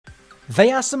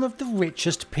They are some of the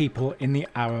richest people in the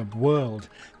Arab world.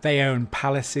 They own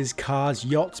palaces, cars,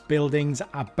 yachts, buildings,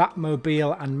 a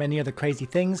Batmobile and many other crazy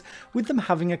things, with them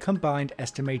having a combined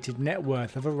estimated net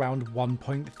worth of around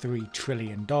 $1.3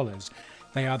 trillion.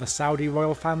 They are the Saudi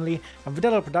royal family, and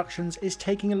Vidello Productions is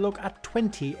taking a look at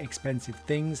 20 expensive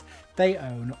things they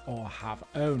own or have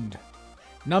owned.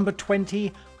 Number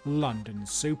 20. London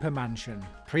Supermansion.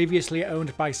 Previously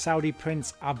owned by Saudi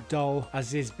Prince Abdul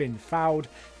Aziz bin Saud,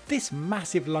 this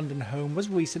massive London home was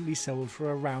recently sold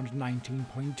for around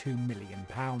 £19.2 million.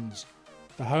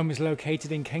 The home is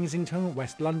located in Kensington,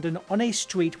 West London, on a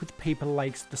street with people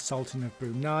like the Sultan of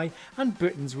Brunei and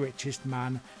Britain's richest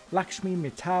man, Lakshmi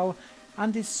Mittal,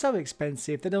 and is so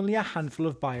expensive that only a handful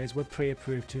of buyers were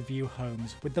pre-approved to view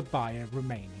homes, with the buyer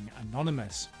remaining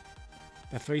anonymous.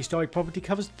 The three-storey property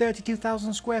covers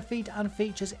 32,000 square feet and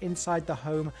features inside the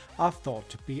home are thought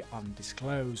to be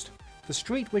undisclosed. The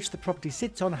street which the property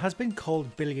sits on has been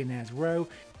called Billionaires Row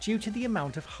due to the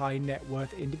amount of high net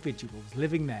worth individuals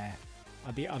living there.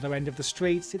 At the other end of the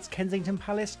street sits Kensington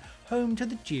Palace, home to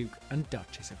the Duke and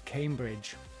Duchess of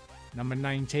Cambridge. Number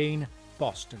 19.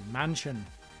 Boston Mansion.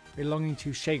 Belonging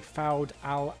to Sheikh Fahd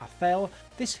Al Athel,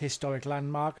 this historic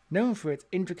landmark, known for its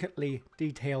intricately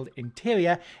detailed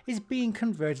interior, is being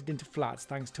converted into flats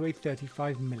thanks to a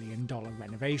 $35 million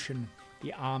renovation.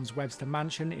 The Arms Webster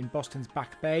Mansion in Boston's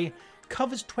Back Bay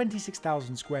covers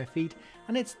 26,000 square feet,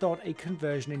 and it's thought a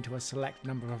conversion into a select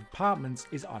number of apartments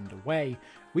is underway.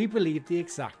 We believe the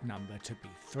exact number to be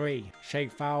 3.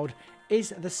 Sheikh Fahd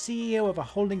is the CEO of a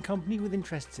holding company with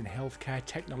interests in healthcare,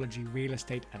 technology, real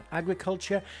estate and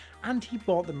agriculture, and he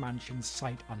bought the mansion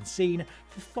sight unseen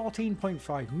for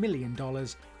 $14.5 million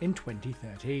in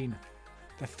 2013.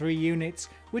 The 3 units,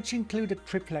 which include a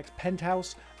triplex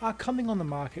penthouse, are coming on the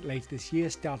market later this year,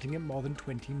 starting at more than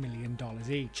 $20 million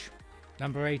each.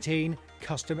 Number 18.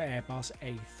 Custom Airbus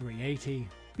A380.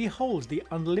 Behold the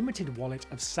unlimited wallet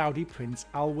of Saudi Prince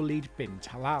Al Walid bin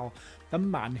Talal, the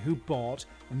man who bought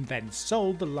and then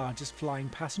sold the largest flying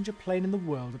passenger plane in the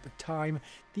world at the time,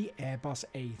 the Airbus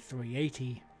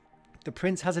A380. The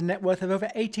prince has a net worth of over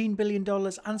 $18 billion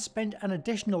and spent an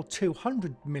additional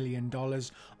 $200 million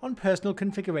on personal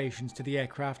configurations to the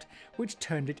aircraft, which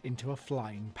turned it into a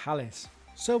flying palace.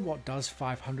 So what does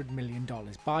 $500 million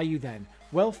buy you then?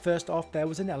 Well, first off, there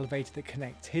was an elevator that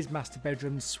connects his master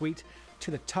bedroom suite to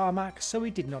the tarmac, so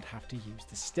he did not have to use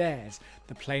the stairs.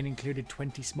 The plane included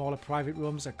 20 smaller private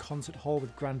rooms, a concert hall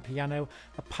with grand piano,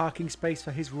 a parking space for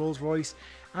his Rolls Royce,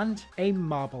 and a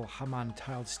marble Hammam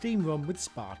tiled steam room with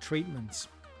spa treatments.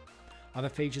 Other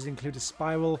features include a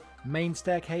spiral main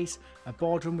staircase, a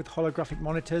boardroom with holographic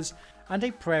monitors, and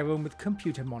a prayer room with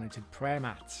computer monitored prayer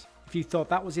mats. If you thought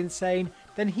that was insane,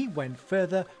 then he went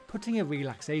further, putting a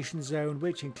relaxation zone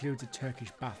which includes a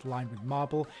Turkish bath lined with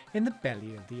marble in the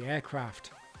belly of the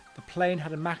aircraft. The plane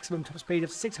had a maximum top speed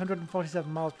of 647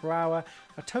 miles per hour,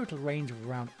 a total range of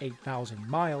around 8,000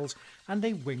 miles, and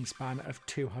a wingspan of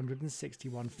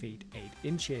 261 feet 8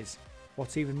 inches.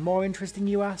 What's even more interesting,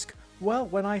 you ask? Well,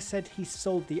 when I said he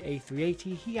sold the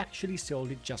A380, he actually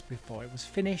sold it just before it was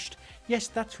finished. Yes,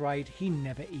 that's right, he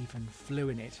never even flew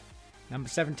in it. Number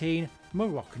 17.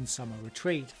 Moroccan Summer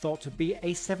Retreat. Thought to be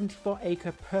a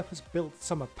 74-acre purpose-built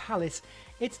summer palace,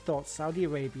 it's thought Saudi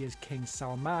Arabia's King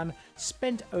Salman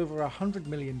spent over $100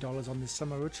 million on this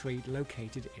summer retreat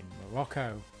located in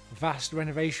Morocco. Vast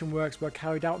renovation works were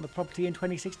carried out on the property in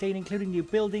 2016, including new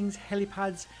buildings,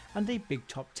 helipads, and a big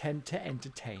top tent to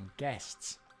entertain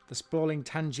guests. The sprawling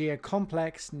Tangier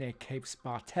complex near Cape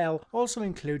Spartel also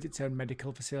includes its own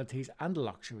medical facilities and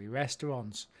luxury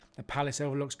restaurants. The palace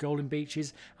overlooks golden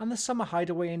beaches, and the summer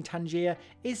hideaway in Tangier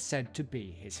is said to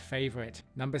be his favourite.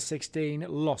 Number 16.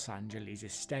 Los Angeles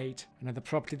Estate. Another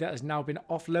property that has now been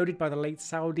offloaded by the late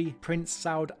Saudi Prince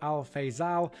Saud Al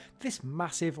Faisal, this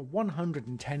massive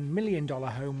 $110 million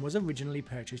home was originally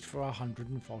purchased for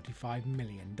 $145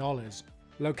 million.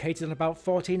 Located on about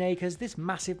 14 acres, this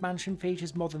massive mansion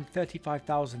features more than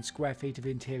 35,000 square feet of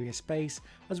interior space,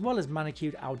 as well as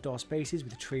manicured outdoor spaces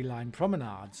with tree-lined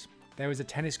promenades. There is a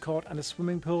tennis court and a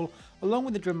swimming pool, along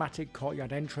with a dramatic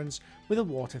courtyard entrance with a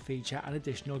water feature and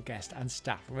additional guest and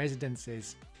staff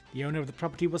residences. The owner of the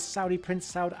property was Saudi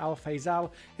Prince Saud Al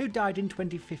Faisal, who died in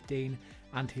 2015,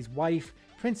 and his wife,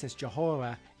 Princess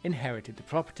Johora, inherited the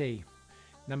property.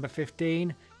 Number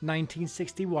 15.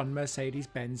 1961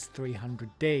 Mercedes-Benz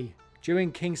 300D.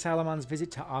 During King Salman's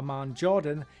visit to Amman,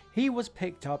 Jordan, he was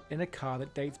picked up in a car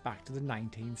that dates back to the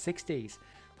 1960s.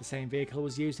 The same vehicle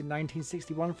was used in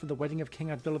 1961 for the wedding of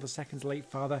King Abdullah II's late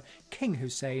father, King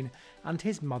Hussein, and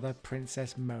his mother,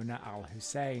 Princess Mona Al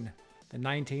Hussein. The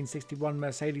 1961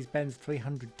 Mercedes-Benz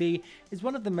 300D is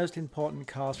one of the most important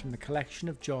cars from the collection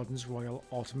of Jordan's Royal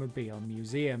Automobile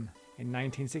Museum. In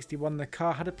 1961, the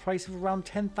car had a price of around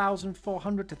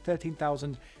 $10,400 to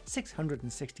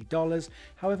 $13,660.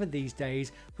 However, these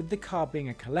days, with the car being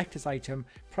a collector's item,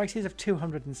 prices of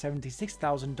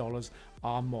 $276,000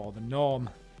 are more the norm.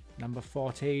 Number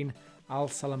 14. Al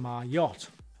Salamah Yacht.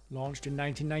 Launched in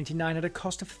 1999 at a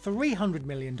cost of $300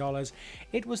 million,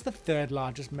 it was the third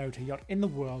largest motor yacht in the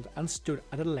world and stood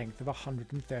at a length of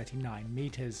 139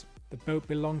 meters. The boat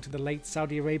belonged to the late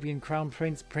Saudi Arabian Crown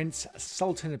Prince, Prince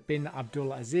Sultan bin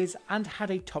Abdul Aziz, and had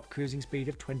a top cruising speed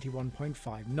of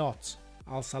 21.5 knots.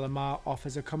 Al Salamah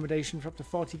offers accommodation for up to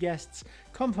 40 guests,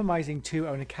 comprising 2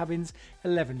 owner cabins,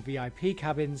 11 VIP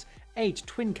cabins, 8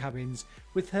 twin cabins,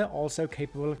 with her also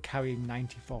capable of carrying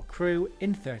 94 crew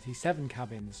in 37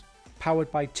 cabins.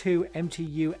 Powered by 2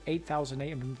 MTU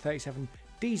 8837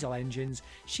 diesel engines,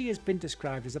 she has been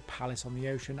described as a palace on the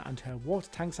ocean, and her water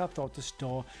tanks are thought to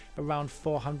store around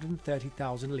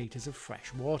 430,000 litres of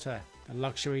fresh water. The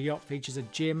luxury yacht features a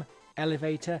gym,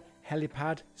 elevator,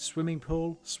 helipad, swimming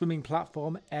pool, swimming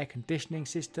platform, air conditioning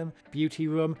system, beauty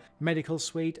room, medical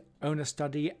suite, owner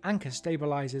study, anchor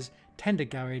stabilizers, tender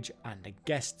garage, and a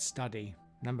guest study.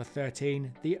 Number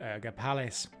 13. The Urga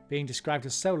Palace. Being described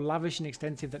as so lavish and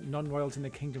extensive that non-royals in the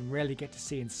kingdom rarely get to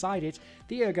see inside it,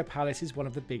 the Urga Palace is one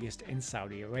of the biggest in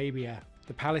Saudi Arabia.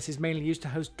 The palace is mainly used to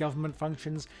host government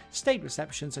functions, state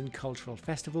receptions, and cultural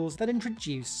festivals that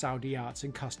introduce Saudi arts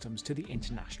and customs to the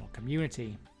international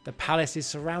community. The palace is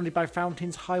surrounded by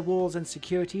fountains, high walls, and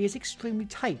security is extremely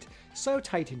tight, so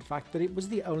tight in fact that it was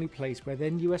the only place where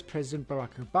then US President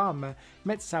Barack Obama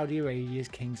met Saudi Arabia's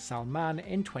King Salman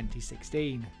in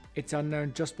 2016. It's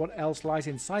unknown just what else lies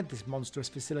inside this monstrous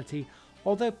facility,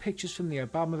 although pictures from the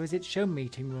Obama visit show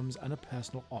meeting rooms and a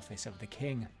personal office of the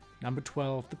king. Number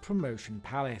 12. The Promotion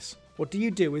Palace. What do you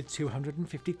do with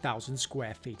 250,000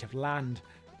 square feet of land?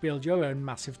 Build your own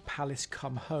massive palace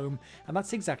come home, and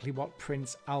that's exactly what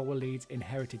Prince Al Walid's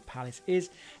inherited palace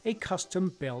is, a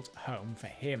custom-built home for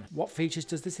him. What features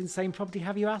does this insane property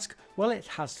have, you ask? Well, it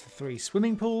has 3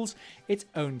 swimming pools, its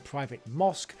own private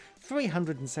mosque,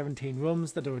 317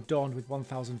 rooms that are adorned with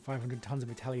 1,500 tons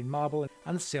of Italian marble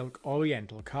and silk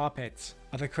oriental carpets.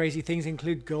 Other crazy things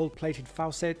include gold-plated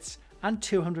faucets and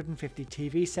 250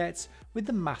 TV sets, with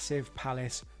the massive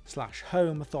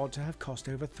palace/home thought to have cost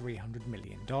over $300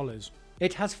 million.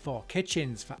 It has 4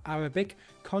 kitchens for Arabic,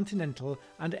 continental,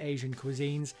 and Asian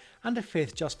cuisines, and a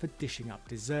 5th just for dishing up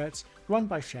desserts, run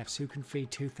by chefs who can feed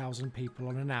 2,000 people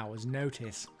on an hour's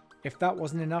notice. If that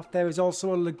wasn't enough, there is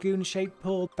also a lagoon-shaped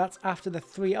pool that's after the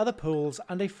 3 other pools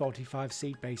and a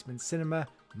 45-seat basement cinema.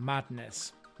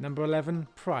 Madness. Number 11.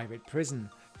 Private Prison.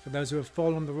 For those who have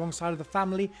fallen on the wrong side of the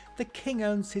family, the king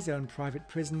owns his own private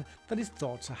prison that is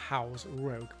thought to house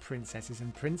rogue princesses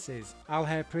and princes. Al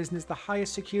Hair Prison is the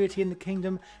highest security in the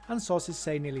kingdom, and sources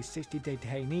say nearly 60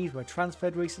 detainees were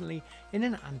transferred recently in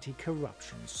an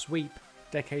anti-corruption sweep.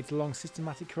 Decades-long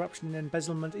systematic corruption and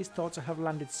embezzlement is thought to have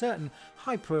landed certain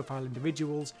high-profile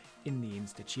individuals in the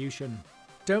institution.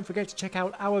 Don't forget to check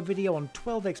out our video on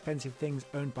 12 expensive things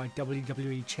owned by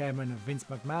WWE chairman Vince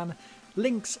McMahon.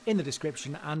 Links in the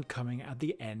description and coming at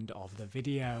the end of the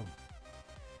video.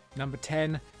 Number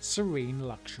 10. Serene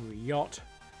Luxury Yacht.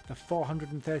 The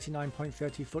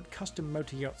 439.30 foot custom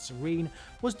motor yacht Serene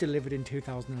was delivered in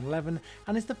 2011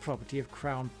 and is the property of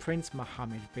Crown Prince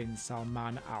Mohammed bin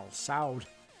Salman Al Saud.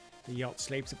 The yacht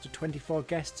sleeps up to 24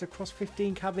 guests across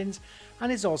 15 cabins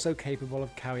and is also capable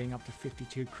of carrying up to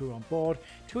 52 crew on board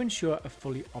to ensure a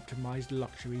fully optimised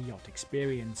luxury yacht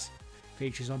experience.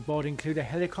 Features on board include a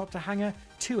helicopter hangar,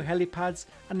 2 helipads,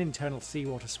 an internal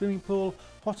seawater swimming pool,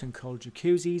 hot and cold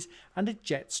jacuzzis, and a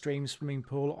jet stream swimming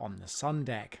pool on the sun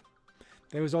deck.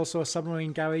 There is also a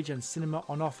submarine garage and cinema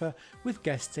on offer, with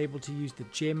guests able to use the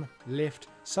gym, lift,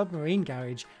 submarine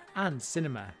garage, and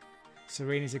cinema.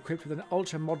 Serene is equipped with an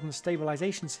ultra-modern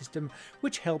stabilisation system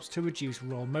which helps to reduce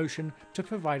roll motion to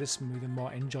provide a smoother,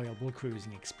 more enjoyable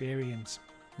cruising experience.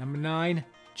 Number 9.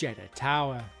 Jeddah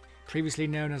Tower. Previously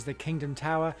known as the Kingdom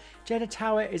Tower, Jeddah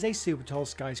Tower is a super tall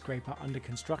skyscraper under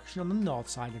construction on the north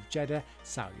side of Jeddah,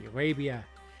 Saudi Arabia.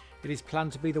 It is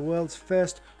planned to be the world's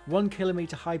first 1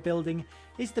 kilometre high building,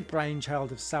 is the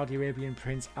brainchild of Saudi Arabian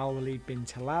Prince Al Walid bin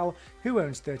Talal, who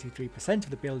owns 33% of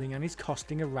the building and is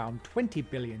costing around $20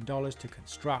 billion to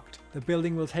construct. The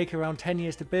building will take around 10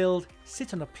 years to build,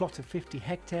 sit on a plot of 50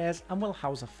 hectares, and will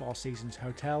house a 4 Seasons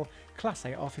hotel, Class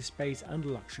A office space, and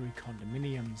luxury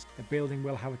condominiums. The building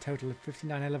will have a total of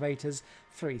 59 elevators,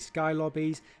 3 sky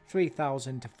lobbies,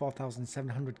 3,000 to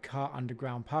 4,700 car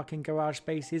underground parking garage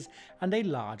spaces, and a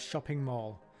large shopping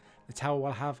mall. The tower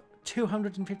will have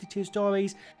 252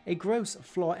 stories, a gross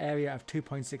floor area of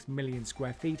 2.6 million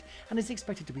square feet, and is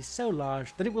expected to be so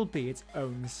large that it will be its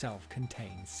own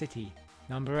self-contained city.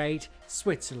 Number 8.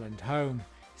 Switzerland Home.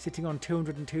 Sitting on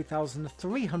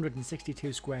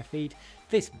 202,362 square feet,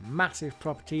 this massive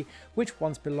property, which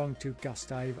once belonged to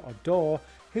Gustave Ador,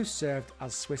 who served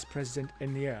as Swiss president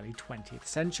in the early 20th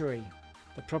century.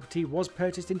 The property was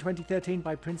purchased in 2013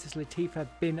 by Princess Latifa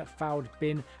bin Fahd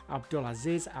bin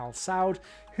Abdulaziz Al Saud,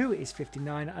 who is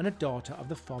 59 and a daughter of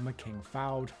the former King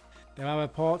Fahd. There are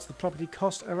reports the property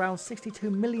cost around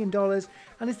 $62 million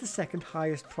and is the second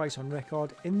highest price on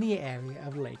record in the area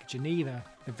of Lake Geneva.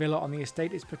 The villa on the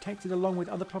estate is protected along with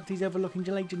other properties overlooking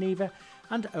Lake Geneva,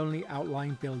 and only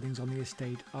outlying buildings on the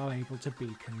estate are able to be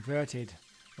converted.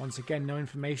 Once again, no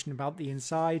information about the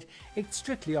inside, it's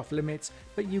strictly off limits,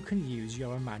 but you can use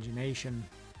your imagination.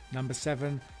 Number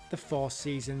 7. The Four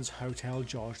Seasons Hotel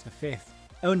George V.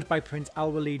 Owned by Prince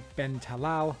Al-Walid bin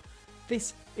Talal,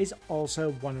 this is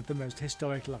also one of the most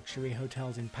historic luxury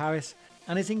hotels in Paris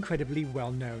and is incredibly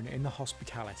well known in the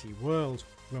hospitality world.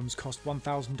 Rooms cost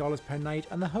 $1,000 per night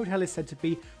and the hotel is said to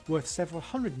be worth several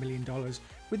 $100 million,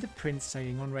 with the prince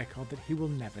saying on record that he will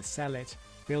never sell it.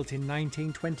 Built in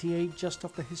 1928 just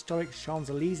off the historic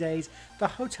Champs-Élysées, the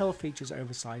hotel features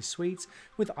oversized suites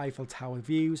with Eiffel Tower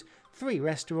views, 3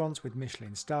 restaurants with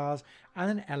Michelin stars,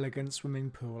 and an elegant swimming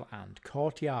pool and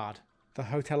courtyard. The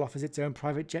hotel offers its own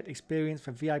private jet experience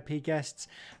for VIP guests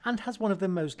and has one of the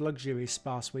most luxurious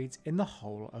spa suites in the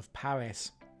whole of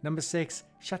Paris. Number 6.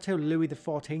 Chateau Louis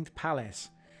XIV Palace.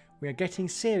 We are getting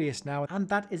serious now, and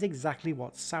that is exactly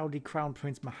what Saudi Crown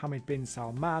Prince Mohammed bin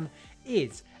Salman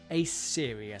is, a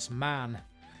serious man.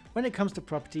 When it comes to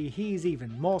property, he is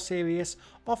even more serious,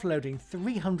 offloading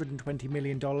 $320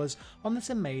 million on this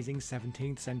amazing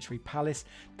 17th century palace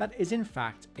that is in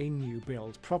fact a new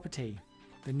build property.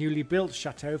 The newly built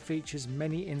chateau features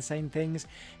many insane things,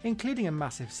 including a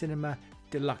massive cinema,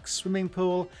 deluxe swimming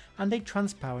pool, and a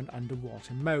transparent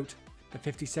underwater moat. The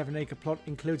 57-acre plot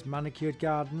includes manicured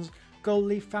gardens, gold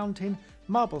leaf fountain,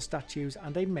 marble statues,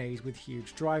 and a maze with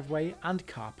huge driveway and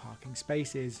car parking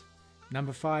spaces.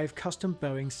 Number 5. Custom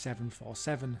Boeing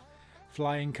 747.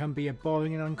 Flying can be a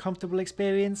boring and uncomfortable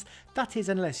experience, that is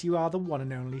unless you are the one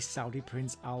and only Saudi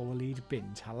Prince Al-Walid bin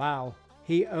Talal.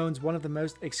 He owns one of the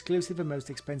most exclusive and most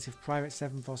expensive private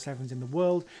 747s in the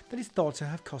world that is thought to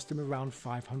have cost him around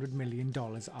 $500 million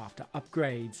after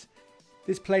upgrades.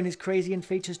 This plane is crazy and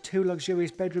features 2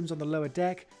 luxurious bedrooms on the lower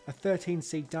deck, a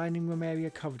 13-seat dining room area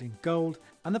covered in gold,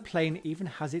 and the plane even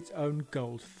has its own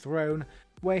gold throne,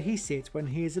 where he sits when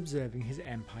he is observing his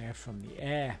empire from the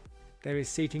air. There is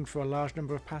seating for a large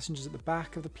number of passengers at the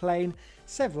back of the plane,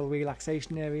 several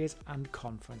relaxation areas and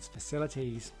conference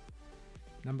facilities.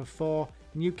 Number 4.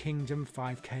 New Kingdom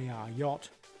 5KR Yacht.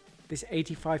 This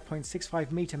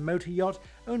 85.65 metre motor yacht,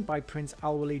 owned by Prince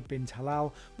Al-Walid bin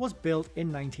Talal, was built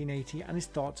in 1980 and is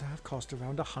thought to have cost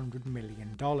around $100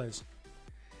 million.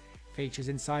 Features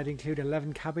inside include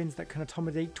 11 cabins that can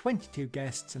accommodate 22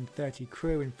 guests and 30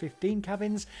 crew in 15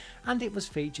 cabins, and it was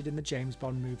featured in the James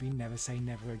Bond movie Never Say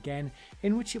Never Again,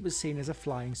 in which it was seen as a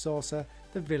flying saucer,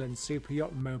 the villain's super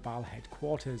yacht mobile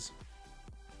headquarters.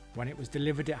 When it was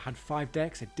delivered, it had 5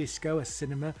 decks, a disco, a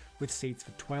cinema with seats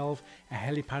for 12, a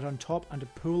helipad on top, and a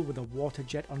pool with a water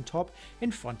jet on top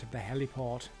in front of the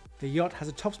heliport. The yacht has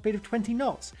a top speed of 20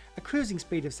 knots, a cruising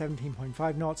speed of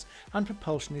 17.5 knots, and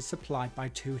propulsion is supplied by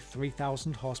 2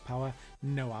 3,000 horsepower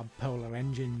NOAB Polar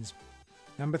engines.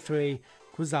 Number 3.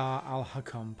 Qusar Al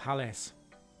Hakum Palace.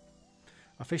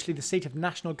 Officially the seat of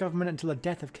national government until the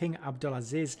death of King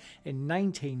Abdulaziz in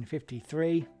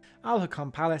 1953, Al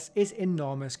Hakum Palace is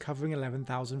enormous, covering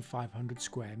 11,500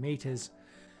 square metres.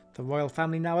 The royal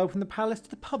family now open the palace to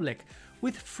the public,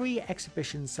 with free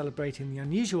exhibitions celebrating the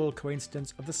unusual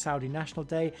coincidence of the Saudi National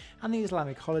Day and the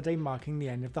Islamic holiday marking the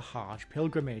end of the Hajj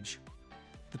pilgrimage.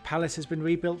 The palace has been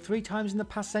rebuilt 3 times in the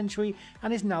past century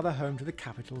and is now the home to the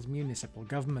capital's municipal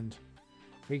government.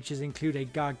 Features include a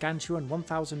gargantuan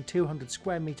 1,200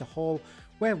 square metre hall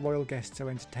where royal guests are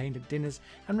entertained at dinners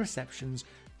and receptions,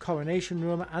 coronation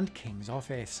room and king's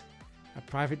office. A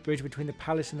private bridge between the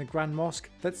palace and the Grand Mosque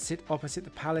that sit opposite the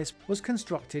palace was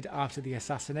constructed after the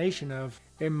assassination of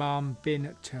Imam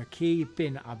bin Turki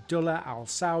bin Abdullah Al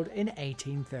Saud in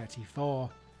 1834.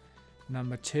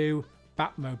 Number 2.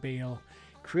 Batmobile.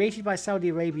 Created by Saudi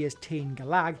Arabia's Teen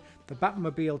Galag, the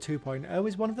Batmobile 2.0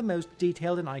 is one of the most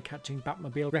detailed and eye-catching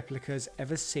Batmobile replicas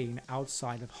ever seen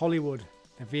outside of Hollywood.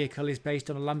 The vehicle is based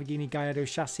on a Lamborghini Gallardo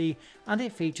chassis, and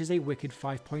it features a wicked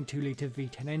 5.2 litre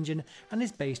V10 engine and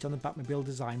is based on the Batmobile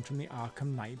design from the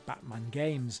Arkham Knight Batman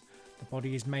games. The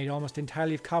body is made almost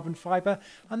entirely of carbon fibre,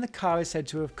 and the car is said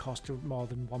to have cost more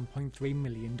than $1.3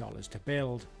 million to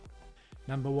build.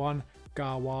 Number 1.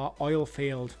 Ghawar oil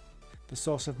field. The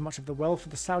source of much of the wealth for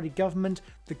the Saudi government,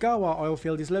 the Ghawar oil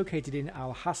field is located in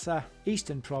Al Hassa,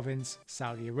 Eastern Province,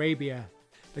 Saudi Arabia.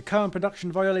 The current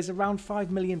production of oil is around 5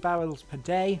 million barrels per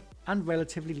day, and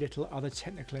relatively little other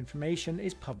technical information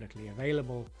is publicly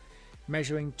available.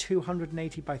 Measuring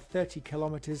 280 by 30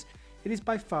 kilometers, it is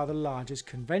by far the largest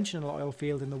conventional oil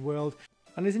field in the world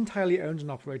and is entirely owned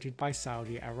and operated by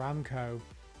Saudi Aramco,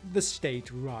 the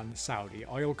state-run Saudi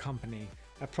oil company.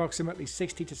 Approximately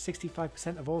 60 to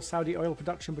 65% of all Saudi oil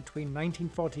production between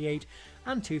 1948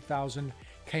 and 2000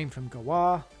 came from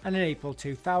Ghawar, and in April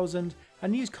 2000, a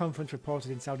news conference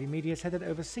reported in Saudi media said that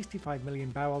over 65 million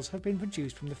barrels have been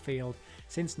produced from the field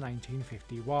since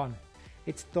 1951.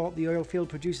 It's thought the oil field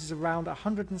produces around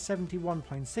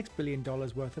 $171.6 billion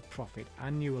worth of profit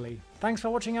annually. Thanks for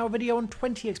watching our video on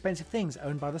 20 expensive things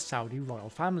owned by the Saudi royal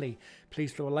family.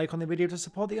 Please throw a like on the video to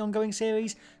support the ongoing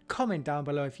series, comment down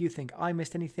below if you think I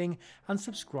missed anything, and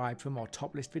subscribe for more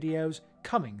top list videos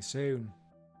coming soon.